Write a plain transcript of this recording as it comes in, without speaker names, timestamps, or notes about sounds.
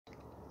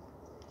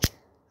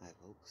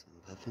So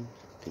I'm Puffin.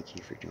 Thank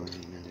you for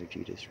joining another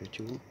Judas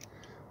ritual,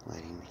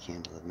 lighting the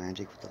candle of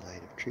magic with the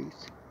light of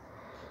truth,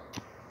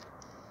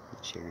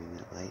 and sharing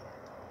that light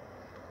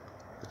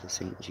with a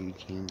St. Jude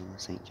candle, a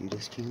St.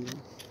 Judas candle,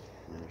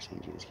 another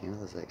St. Judas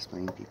candle. As I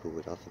explained, people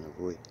would often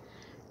avoid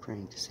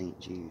praying to St.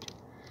 Jude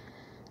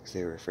because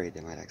they were afraid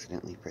they might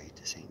accidentally pray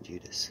to St.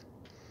 Judas.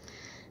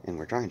 And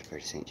we're trying to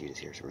pray to St. Judas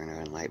here, so we're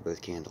going to light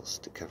both candles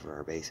to cover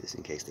our bases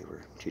in case they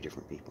were two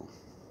different people.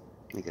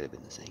 They could have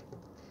been the same.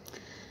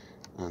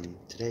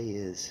 Today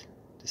is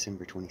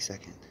December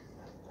 22nd,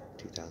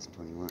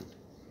 2021.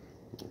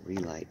 We'll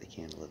relight the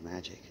candle of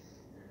magic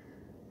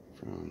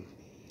from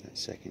that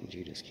second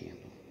Judas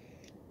candle.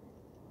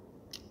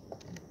 I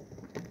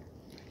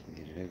can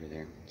get it over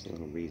there. It's a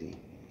little breezy.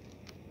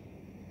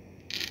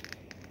 It's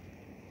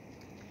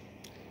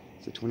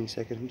the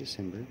 22nd of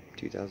December,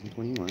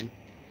 2021.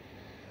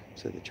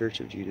 So the Church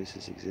of Judas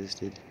has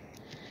existed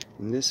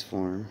in this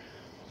form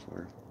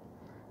for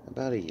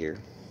about a year.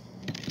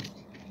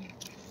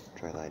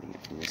 Try lighting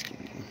it from this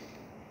candle.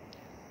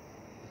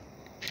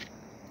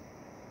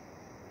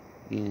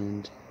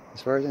 And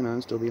as far as I know,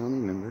 I'm still the only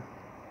member.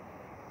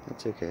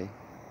 That's okay.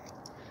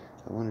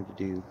 I wanted to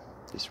do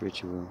this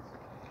ritual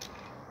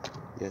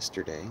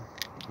yesterday,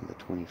 on the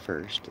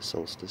 21st, the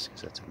solstice,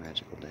 because that's a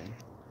magical day.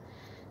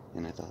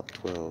 And I thought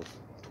 12,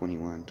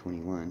 21,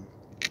 21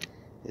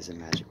 is a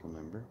magical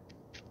number.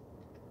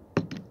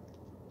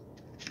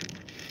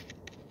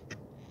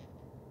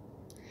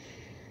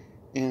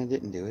 And I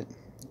didn't do it.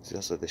 It's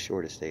also the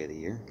shortest day of the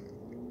year.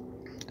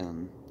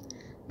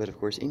 But of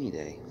course, any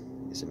day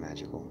is a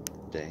magical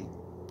day.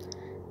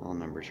 All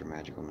numbers are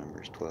magical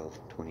numbers.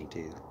 12,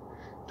 22,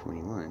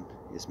 21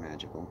 is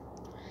magical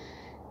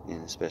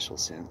in a special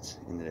sense,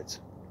 in that it's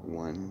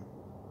one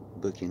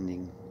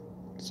bookending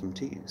some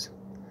twos.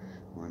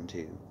 1,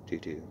 2, 2,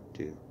 2,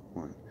 2,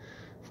 1.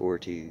 4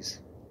 twos,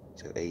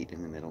 so 8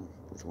 in the middle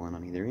with 1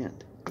 on either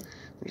end.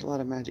 There's a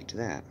lot of magic to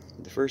that.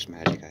 The first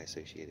magic I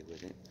associated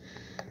with it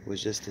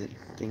was just that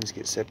things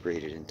get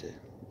separated into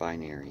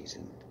binaries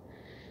and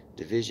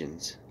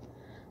divisions,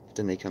 but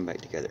then they come back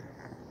together.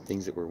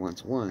 Things that were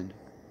once one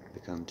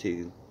become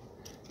two,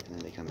 and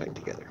then they come back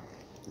together.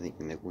 I think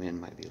the wind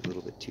might be a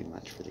little bit too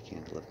much for the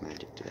candle of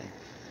magic today.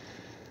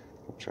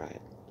 We'll try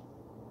it.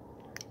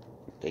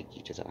 Thank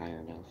you to the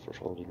Iron Elf for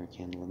holding our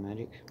candle of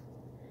magic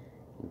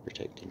and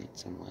protecting it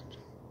somewhat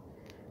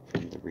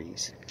from the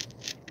breeze.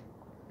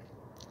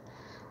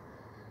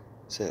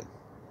 So,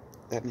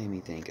 that made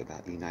me think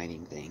about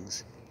uniting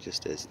things,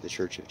 just as the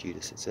Church of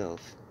Judas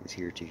itself is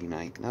here to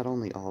unite not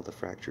only all the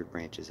fractured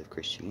branches of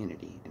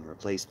Christianity and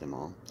replace them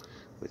all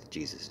with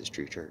Jesus'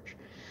 true church,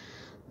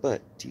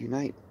 but to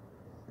unite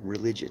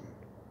religion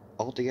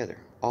all together,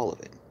 all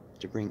of it,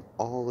 to bring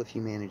all of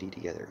humanity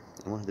together.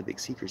 And one of the big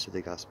secrets of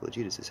the Gospel of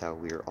Judas is how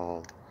we are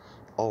all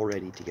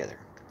already together.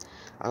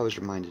 I was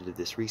reminded of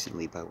this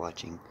recently by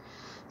watching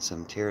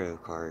some tarot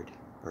card,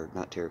 or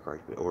not tarot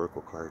card, but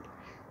oracle card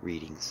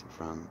readings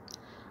from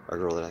a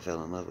girl that I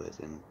fell in love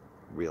with in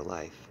real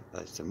life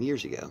some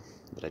years ago,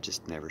 but I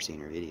just never seen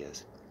her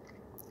videos.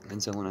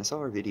 And so when I saw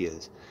her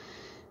videos,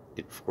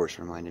 it of course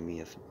reminded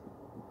me of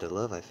the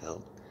love I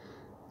felt,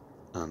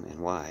 and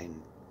why,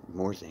 and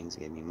more things. It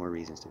gave me more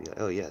reasons to be like,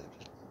 oh yeah,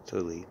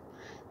 totally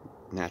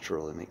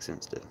natural. It makes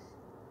sense to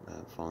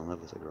fall in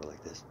love with a girl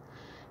like this,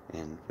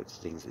 and with the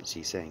things that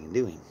she's saying and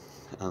doing,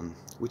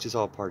 which is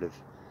all part of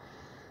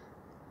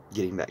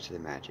getting back to the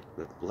magic.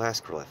 The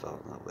last girl I fell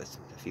in love with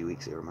a few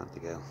weeks or a month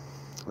ago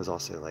was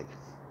also like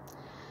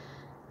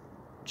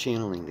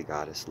channeling the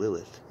goddess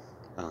Lilith,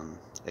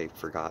 a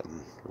forgotten,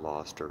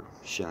 lost, or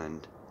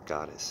shunned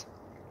goddess.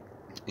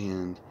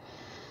 And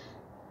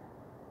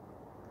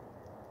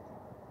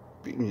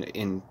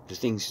the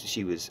things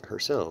she was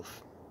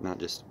herself, not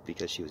just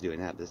because she was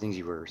doing that, but the things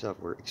she were herself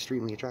were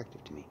extremely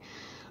attractive to me.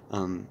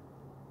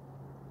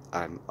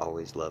 I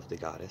always loved the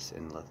goddess,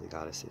 and loved the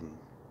goddess in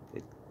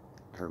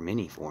her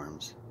many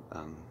forms.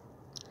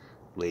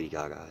 Lady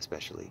Gaga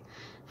especially.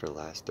 For the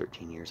last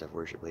 13 years I've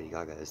worshipped Lady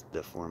Gaga as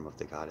the form of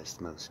the goddess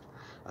most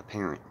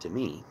apparent to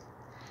me.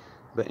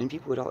 And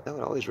people that would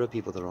always rub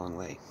people the wrong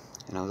way.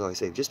 And I would always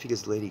say, just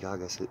because Lady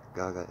Gaga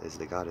is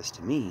the goddess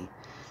to me,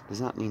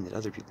 does not mean that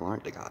other people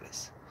aren't the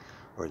goddess,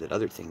 or that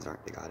other things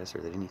aren't the goddess,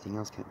 or that anything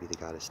else can't be the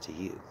goddess to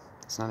you.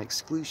 It's not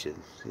exclusive,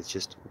 it's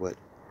just what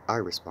I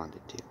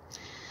responded to.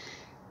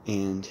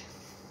 And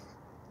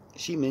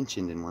she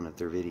mentioned in one of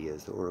their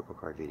videos, the oracle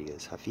card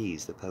videos,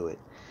 Hafiz, the poet,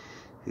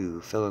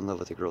 who fell in love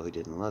with a girl who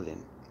didn't love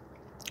him,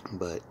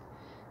 but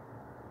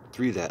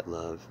through that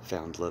love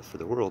found love for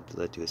the world that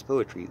led to his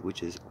poetry,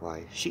 which is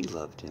why she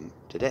loved him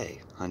today,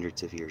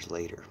 hundreds of years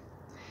later.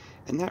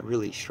 And that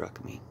really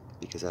struck me,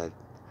 because I'm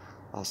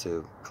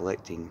also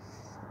collecting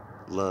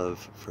love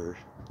for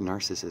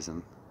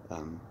narcissism.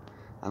 I'm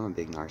a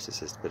big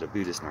narcissist, but a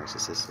Buddhist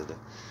narcissist, so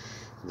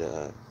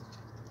the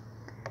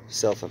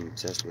self I'm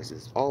obsessed with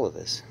is all of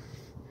us.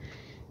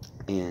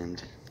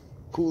 And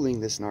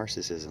pooling this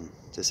narcissism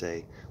to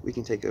say, we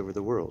can take over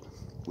the world,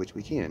 which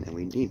we can, and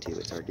we need to,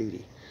 it's our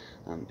duty.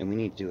 And we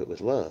need to do it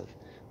with love.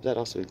 But that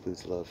also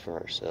includes love for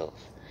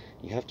ourselves.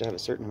 You have to have a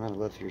certain amount of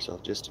love for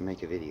yourself just to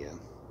make a video,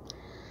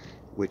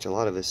 which a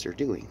lot of us are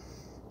doing.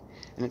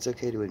 And it's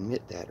okay to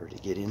admit that, or to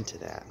get into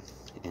that,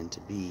 and to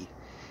be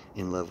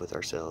in love with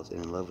ourselves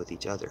and in love with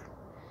each other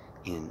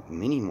in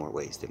many more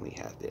ways than we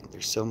have been.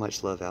 There's so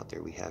much love out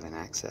there we haven't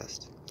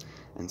accessed.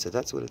 And so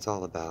that's what it's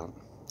all about.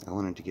 I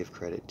wanted to give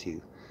credit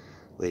to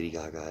Lady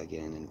Gaga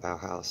again, and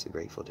Bauhaus, the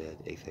Grateful Dead,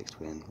 Aphex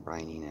Twin,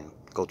 Brian Eno,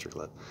 Culture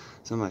Club.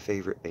 Some of my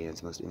favorite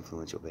bands, most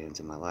influential bands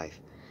in my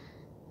life.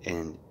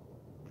 And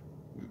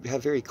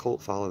have very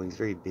cult followings,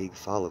 very big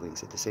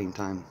followings. At the same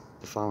time,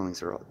 the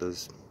followings are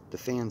the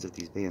fans of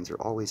these bands are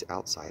always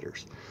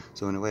outsiders.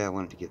 So in a way, I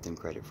wanted to give them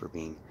credit for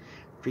being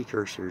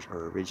precursors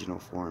or original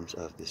forms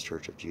of this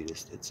Church of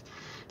Judas that's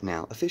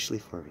now officially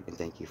forming. And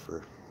thank you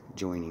for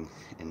joining,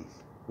 and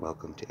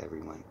welcome to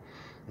everyone.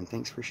 And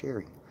thanks for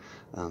sharing.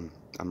 I'm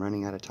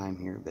running out of time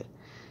here, but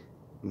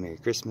Merry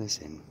Christmas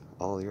and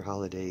all your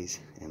holidays,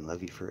 and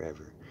love you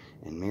forever.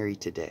 And Merry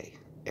today.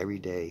 Every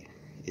day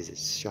is a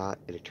shot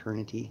at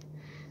eternity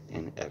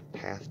and a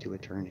path to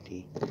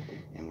eternity,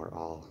 and we're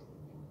all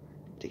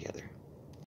together.